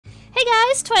Hey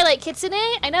guys, Twilight Kitsune!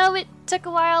 I know it took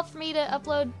a while for me to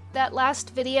upload that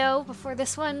last video before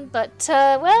this one, but,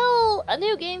 well, a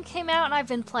new game came out and I've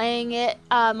been playing it,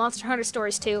 Monster Hunter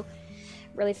Stories 2.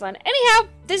 Really fun. Anyhow,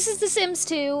 this is The Sims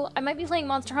 2. I might be playing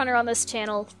Monster Hunter on this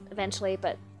channel eventually,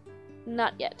 but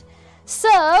not yet.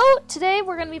 So, today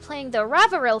we're going to be playing the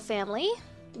Raviril family,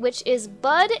 which is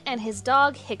Bud and his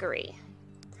dog Hickory.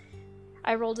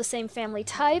 I rolled the same family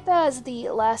type as the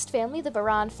last family, the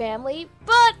Baran family,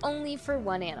 but only for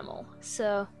one animal.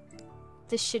 So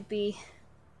this should be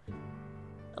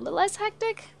a little less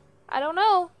hectic. I don't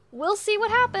know. We'll see what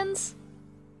happens.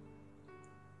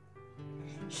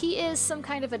 He is some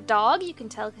kind of a dog. You can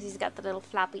tell because he's got the little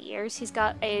flappy ears. He's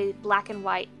got a black and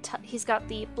white, he's got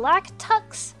the black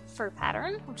tux fur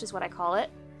pattern, which is what I call it.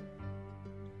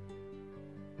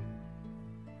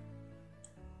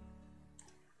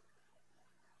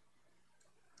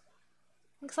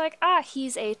 Looks like,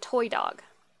 he's a toy dog.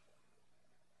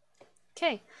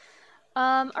 Okay.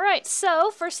 Alright,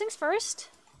 so, first things first.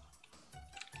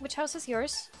 Which house is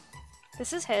yours?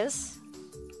 This is his.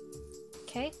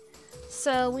 Okay.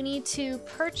 So, we need to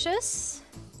purchase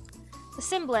the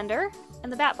Sim Blender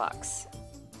and the Bat Box.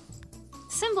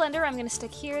 Sim Blender I'm going to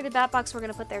stick here. The Bat Box we're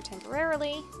going to put there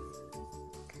temporarily.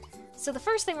 So, the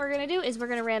first thing we're going to do is we're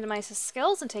going to randomize his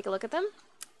skills and take a look at them.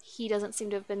 He doesn't seem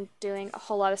to have been doing a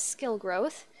whole lot of skill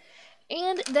growth.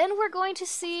 And then we're going to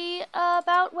see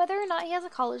about whether or not he has a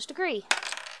college degree.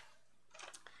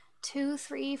 2,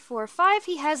 3, 4, 5.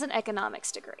 He has an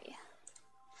economics degree.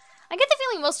 I get the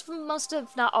feeling most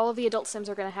of, not all of the adult Sims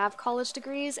are going to have college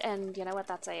degrees, and you know what,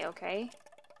 that's a-okay.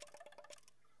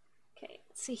 Okay,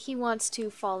 let's see, he wants to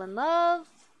fall in love,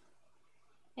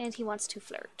 and he wants to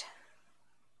flirt.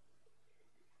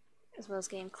 As well as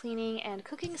gain cleaning and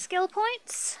cooking skill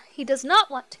points. He does not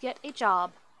want to get a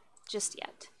job just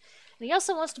yet. And he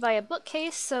also wants to buy a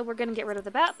bookcase, so we're going to get rid of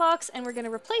the Bat Box and we're going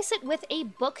to replace it with a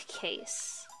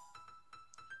bookcase.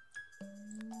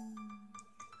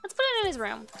 Let's put it in his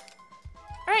room.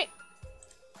 Alright.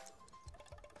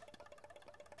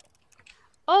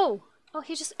 Oh,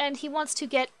 and he wants to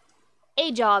get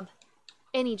a job.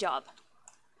 Any job.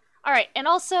 Alright, and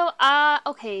also,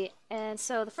 okay, and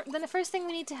so then the first thing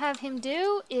we need to have him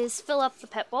do is fill up the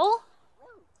pet bowl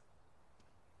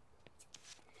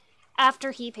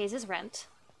after he pays his rent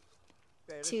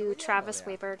to Travis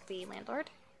Wayberg, the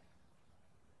landlord.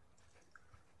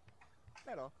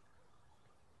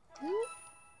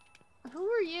 Who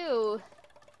are you?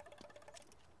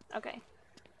 Okay.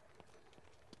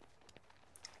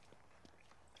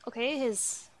 Okay,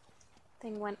 his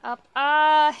thing went up.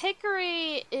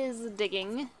 Hickory is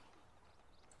digging.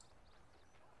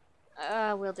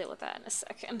 We'll deal with that in a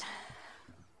second.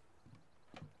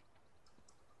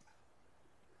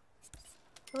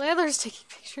 The landlord's taking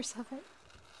pictures of it.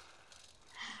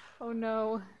 Oh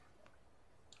no.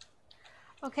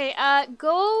 Okay,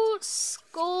 go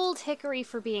scold Hickory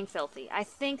for being filthy. I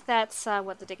think that's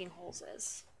what the digging holes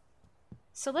is.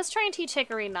 So let's try and teach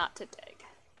Hickory not to dig.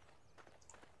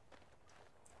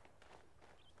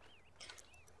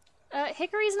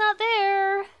 Hickory's not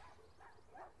there!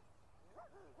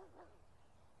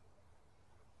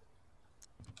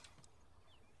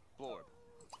 Florb.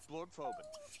 Florb Phoben.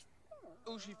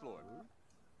 Ushi Florb.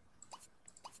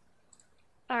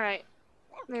 Alright.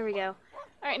 There we go.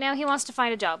 Alright, now he wants to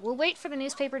find a job. We'll wait for the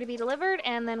newspaper to be delivered,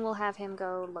 and then we'll have him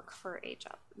go look for a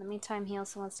job. In the meantime, he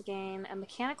also wants to gain a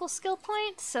mechanical skill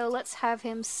point, so let's have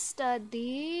him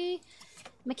study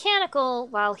mechanical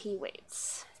while he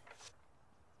waits.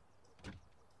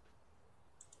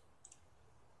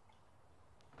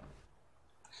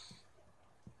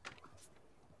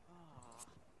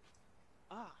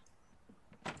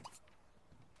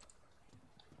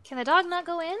 Can the dog not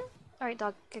go in? Alright,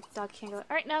 dog can't go in.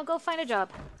 Alright, now go find a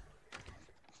job.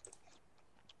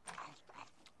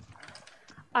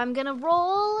 I'm gonna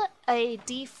roll a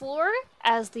d4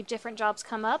 as the different jobs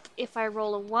come up. If I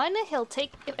roll a 1,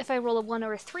 if I roll a 1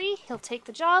 or a 3, he'll take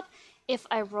the job. If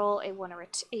I roll a 1 or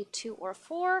a 2 or a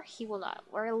 4, he will not.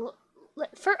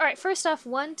 Alright, first off,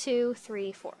 1, 2,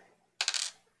 3, 4.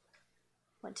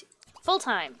 1, 2. Full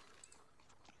time.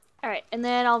 Alright, and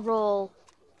then I'll roll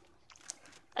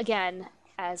again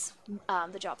as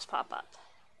the jobs pop up.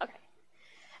 Okay.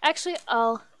 Actually,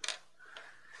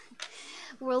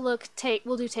 we'll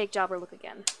do take job or look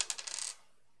again.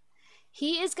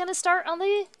 He is gonna start on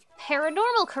the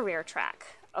paranormal career track.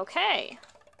 Okay.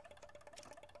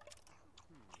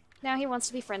 Now he wants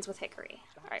to be friends with Hickory.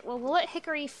 Alright, well, we'll let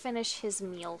Hickory finish his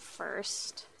meal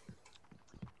first.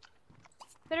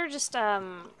 Better just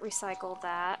recycle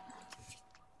that.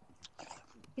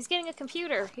 He's getting a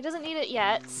computer. He doesn't need it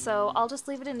yet, so I'll just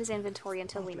leave it in his inventory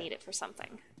until we need it for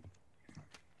something.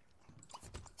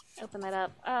 Open that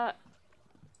up.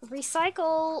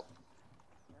 Recycle!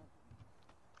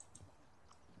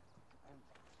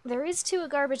 There is a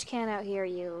garbage can out here,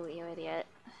 you idiot.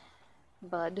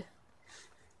 Bud.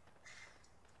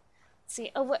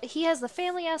 See, oh, he has the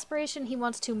family aspiration. He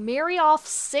wants to marry off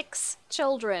 6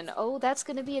 children. Oh, that's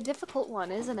going to be a difficult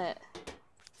one, isn't it?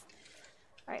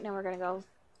 Alright, now we're going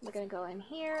to go in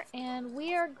here, and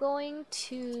we are going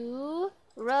to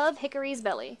rub Hickory's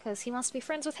belly, because he wants to be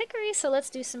friends with Hickory, so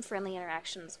let's do some friendly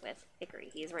interactions with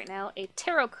Hickory. He is right now a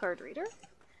tarot card reader.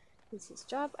 This is his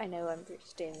job. I know I'm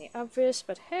stating the obvious,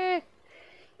 but hey,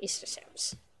 it's the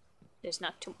Sims. There's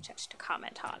not too much else to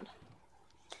comment on.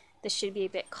 This should be a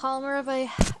bit calmer of a...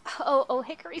 Oh,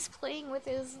 Hickory's playing with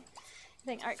his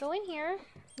thing. Alright, go in here.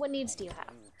 What needs do you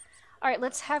have? Alright,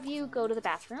 let's have you go to the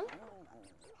bathroom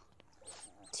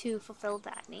to fulfill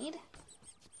that need.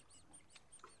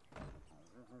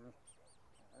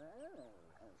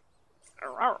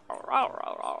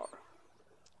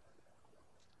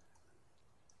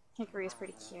 Hickory is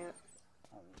pretty cute.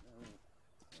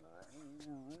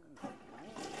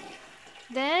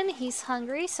 Then he's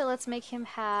hungry, so let's make him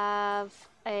have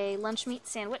a lunch meat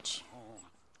sandwich.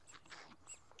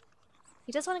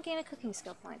 He does want to gain a cooking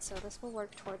skill point, so this will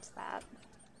work towards that.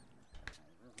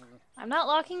 I'm not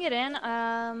locking it in.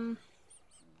 I'm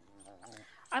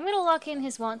going to lock in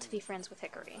his want to be friends with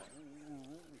Hickory.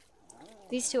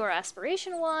 These two are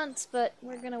aspiration wants, but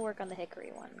we're going to work on the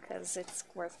Hickory one, because it's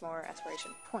worth more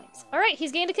aspiration points. Alright,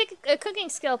 he's gained a cooking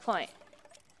skill point.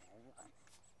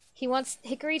 He wants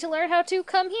Hickory to learn how to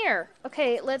come here.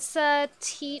 Okay, let's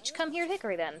teach come here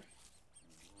Hickory then.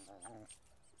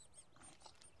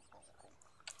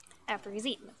 After he's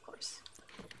eaten, of course.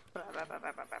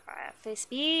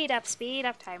 Speed up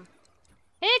time.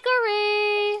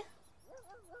 Hickory!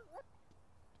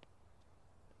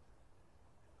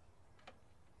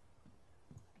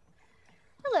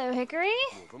 Hello, Hickory.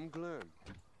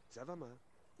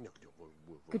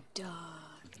 Good dog.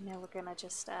 Now we're gonna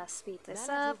just speed this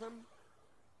up.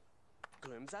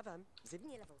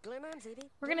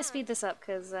 We're gonna speed this up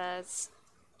because it's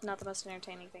not the most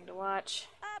entertaining thing to watch.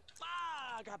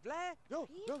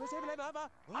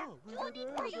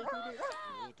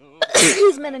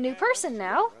 He's met a new person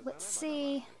now. Let's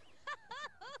see.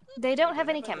 They don't have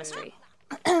any chemistry.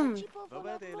 But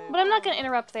I'm not going to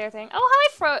interrupt their thing. Oh,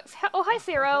 hi,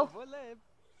 Firo.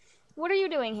 What are you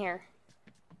doing here?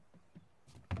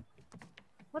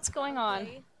 What's going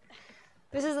on?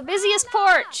 This is the busiest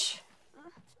porch.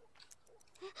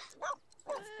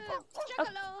 Oh,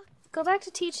 go back to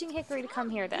teaching Hickory to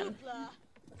come here, then.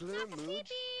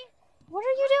 What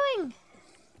are you doing,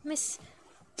 Miss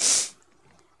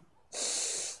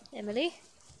Emily?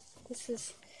 This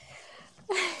is...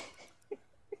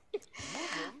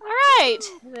 Alright!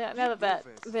 Now that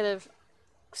bit of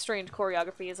strange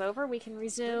choreography is over, we can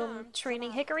resume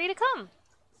training Hickory to come.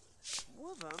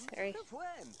 Sorry.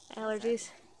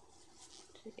 Allergies.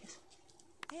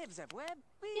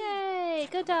 Yay!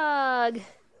 Good dog!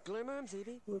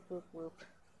 Whoop, whoop, whoop.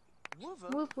 Whoop,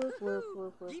 whoop, whoop, whoop,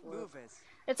 whoop, whoop.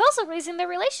 It's also raising their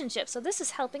relationship, so this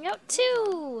is helping out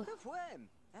too!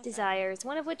 Desires,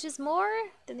 one of which is more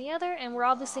than the other, and we're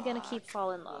obviously going to keep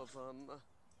fall in love.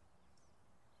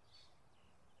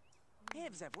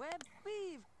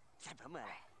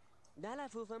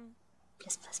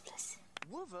 Plus.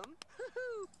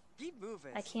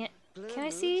 I can't... Can I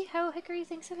see how Hickory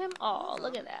thinks of him? Oh,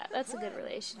 look at that. That's a good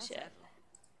relationship.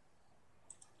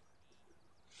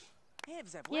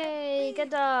 Yay, good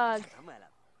dog.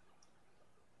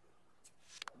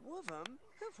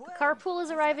 The carpool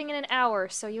is arriving in an hour,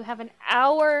 so you have an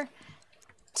hour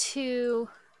to...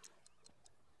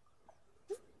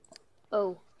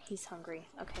 Oh, he's hungry.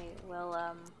 Okay,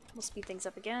 well, we'll speed things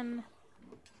up again.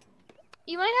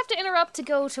 You might have to interrupt to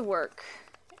go to work,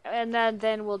 and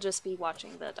then we'll just be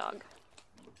watching the dog.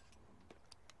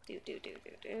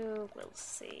 We'll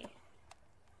see.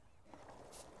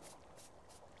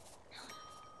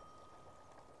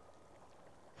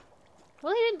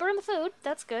 Well, he didn't burn the food.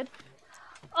 That's good.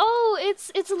 Oh,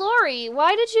 it's Lori.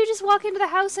 Why did you just walk into the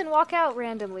house and walk out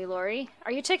randomly, Lori?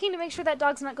 Are you checking to make sure that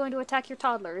dog's not going to attack your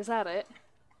toddler? Is that it?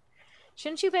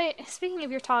 Shouldn't you be... Speaking of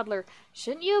your toddler,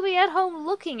 shouldn't you be at home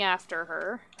looking after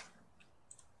her?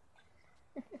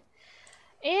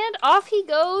 And off he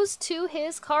goes to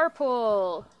his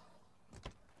carpool.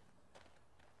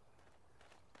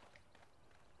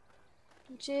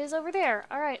 Which is over there.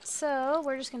 Alright, so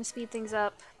we're just going to speed things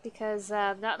up because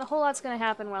not a whole lot's going to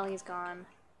happen while he's gone.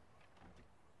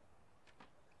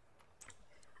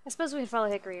 I suppose we could follow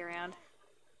Hickory around.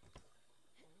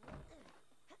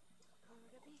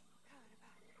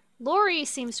 Lori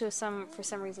seems to have for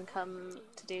some reason come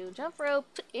to do jump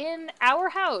rope in our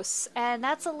house, and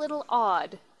that's a little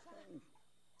odd.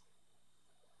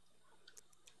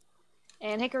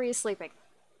 And Hickory is sleeping.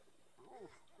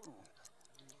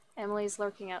 Emily's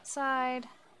lurking outside.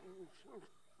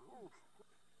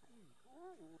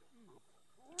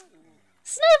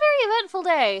 It's not a very eventful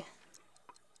day.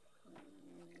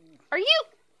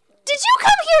 Did you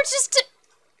come here just to...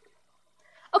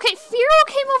 Okay, Firo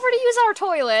came over to use our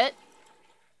toilet.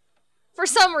 For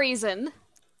some reason.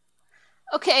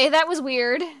 Okay, that was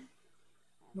weird.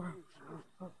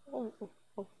 Oh,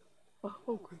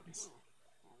 goodness.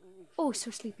 Oh,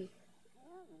 so sleepy.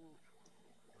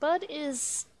 Bud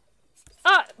is...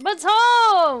 Bud's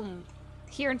home!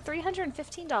 He earned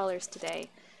 $315 today.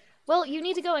 Well, you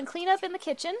need to go and clean up in the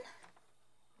kitchen.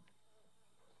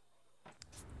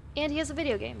 And he has a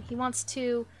video game. He wants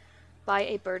to buy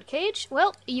a bird cage.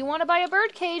 Well, you want to buy a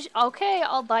bird cage? Okay,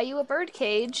 I'll buy you a bird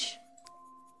cage.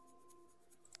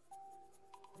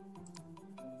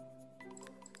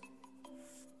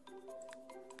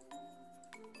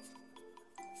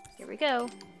 Here we go.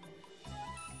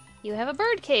 You have a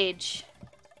bird cage.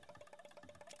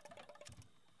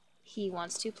 He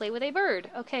wants to play with a bird.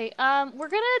 Okay, we're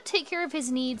gonna take care of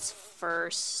his needs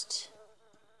first.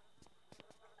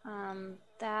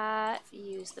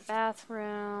 Use the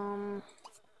bathroom.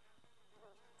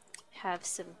 Have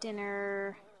some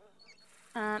dinner.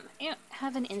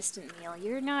 Have an instant meal.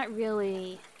 You're not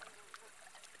really...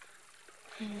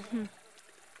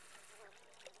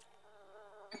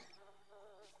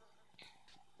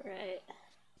 Right.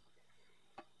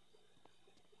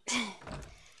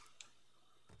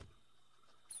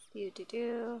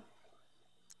 Do.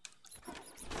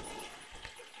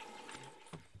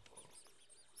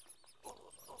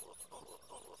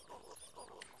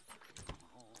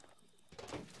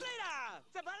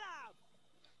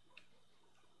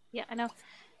 Yeah, I know.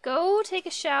 Go take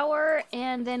a shower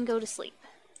and then go to sleep.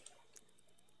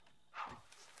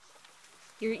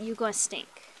 You gonna stink.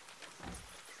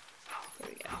 There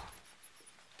we go.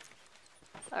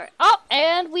 Alright. Oh,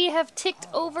 and we have ticked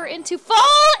over into fall,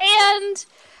 and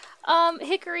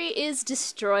Hickory is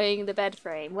destroying the bed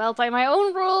frame. Well, by my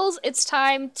own rules, it's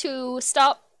time to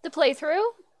stop the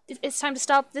playthrough. It's time to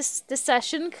stop this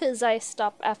session, because I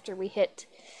stop after we hit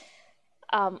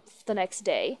the next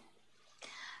day.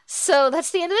 So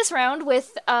that's the end of this round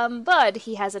with Bud.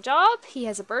 He has a job, he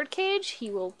has a bird cage, he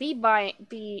will be buying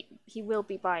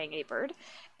a bird,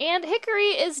 and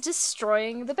Hickory is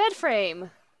destroying the bed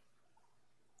frame.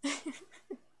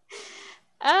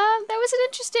 That was an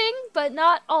interesting, but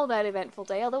not all that eventful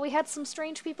day, although we had some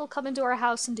strange people come into our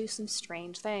house and do some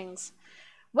strange things.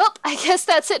 Well, I guess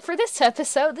that's it for this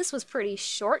episode. This was pretty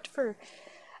short for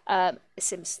a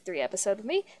Sims 3 episode with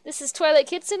me. This is Twilight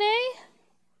Kitsune.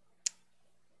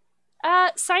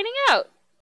 Signing out.